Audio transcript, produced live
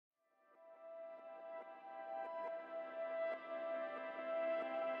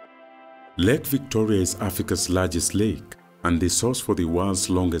Lake Victoria is Africa's largest lake and the source for the world's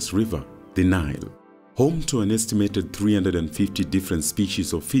longest river, the Nile. Home to an estimated 350 different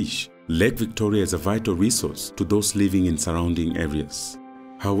species of fish, Lake Victoria is a vital resource to those living in surrounding areas.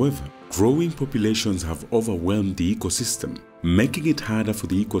 However, growing populations have overwhelmed the ecosystem, making it harder for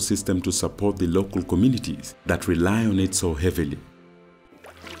the ecosystem to support the local communities that rely on it so heavily.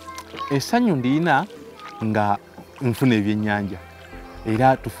 Essanyu ndina nga nfuna ebyennyanja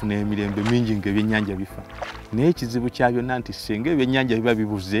era tufuna emirembe mingi ng'ebyennyanja bifa. Naye ekizibu kya byonna nti singa ebyennyanja biba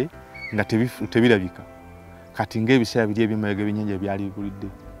bibuze nga tebirabika. Kati ng'ebiseera biri eby'emabega ebyennyanja byali bibulidde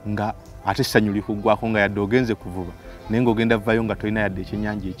nga ate essanyu likuggwako nga yadde ogenze kuvuba naye ng'ogenda vvayo nga tolina yadde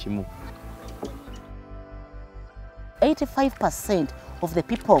ekyennyanja ekimu. 85% of the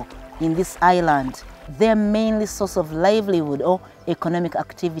people in this island, their mainly source of livelihood or economic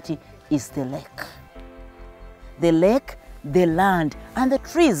activity is the lake. The lake, the land, and the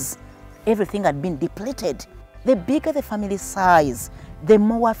trees, everything had been depleted. The bigger the family size, the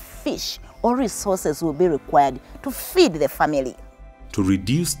more fish or resources will be required to feed the family. To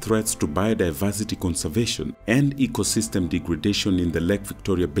reduce threats to biodiversity conservation and ecosystem degradation in the Lake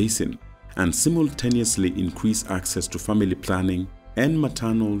Victoria Basin, and simultaneously increase access to family planning and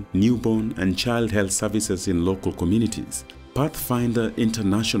maternal, newborn, and child health services in local communities, Pathfinder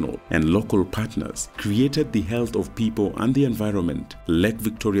International and local partners created the Health of People and the Environment Lake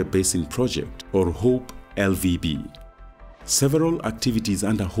Victoria Basin Project, or HoPE-LVB. Several activities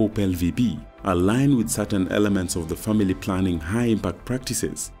under HoPE-LVB align with certain elements of the Family Planning High Impact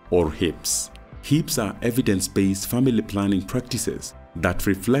Practices, or HiPPs. HiPPs are evidence-based family planning practices that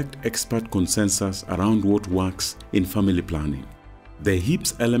reflect expert consensus around what works in family planning. The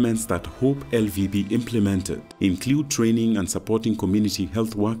HiPPs elements that HoPE-LVB implemented include training and supporting community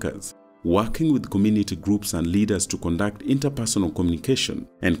health workers, working with community groups and leaders to conduct interpersonal communication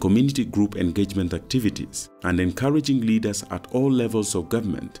and community group engagement activities, and encouraging leaders at all levels of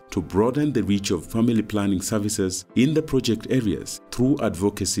government to broaden the reach of family planning services in the project areas through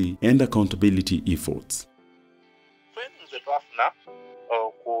advocacy and accountability efforts.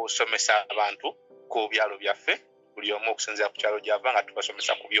 Okusomesa abantu ku byalo byaffe buli omu okusinziira ku kyalo gy'ava nga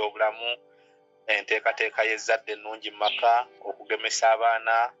tubasomesa ku byobulamu, enteekateeka y'ezzadde ennungi mu maka, okugemesa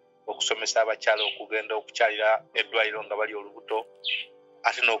abaana, okusomesa abakyala okugenda okukyalira eddwaliro nga bali olubuto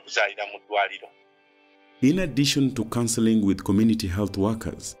ate n'okuzaalira mu ddwaliro. In addition to counseling with community health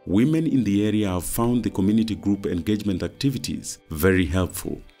workers, women in the area have found the community group engagement activities very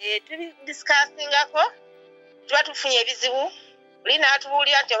helpful. Discussingako tuba tufunye ebizibu lina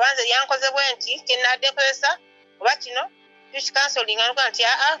atubuulira nti obanze yankoze bwenti kinaddekozesa oba kino tukikansolinga nuka nti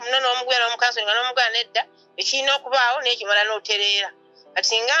muno n'omugwera n'omukansolinga n'omugwera nedda ekirina okubaawo n'ekimala n'otereera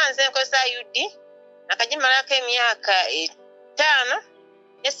kati nga nze nkozesa UD nakagimalako emyaka 5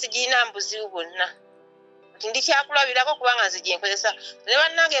 nesigirina mbuzibu bwonna kati ndikyakulabirako kubanga nze gye nkozesa ne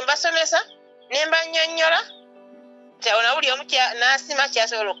bannange mbasomesa ne mbannyonnyola na buli omu n'asima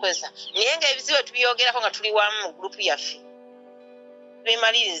kyasobola okukozesa naye ng'ebizibu tubyogerako nga tuli wamu mu gurupu yaffe.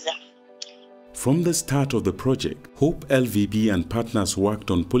 From the start of the project, HoPE-LVB and partners worked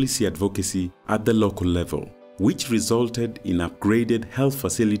on policy advocacy at the local level, which resulted in upgraded health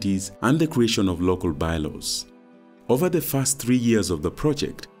facilities and the creation of local bylaws. Over the first 3 years of the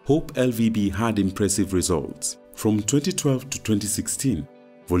project, HoPE-LVB had impressive results. From 2012 to 2016,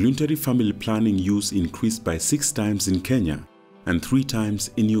 voluntary family planning use increased by 6 times in Kenya and 3 times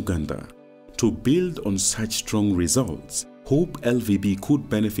in Uganda. To build on such strong results, HoPE-LVB could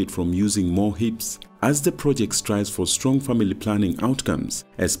benefit from using more HiPPs as the project strives for strong family planning outcomes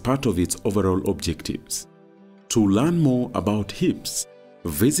as part of its overall objectives. To learn more about HiPPs,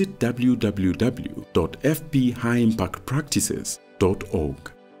 visit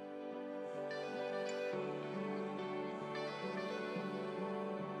www.fpHighImpactPractices.org.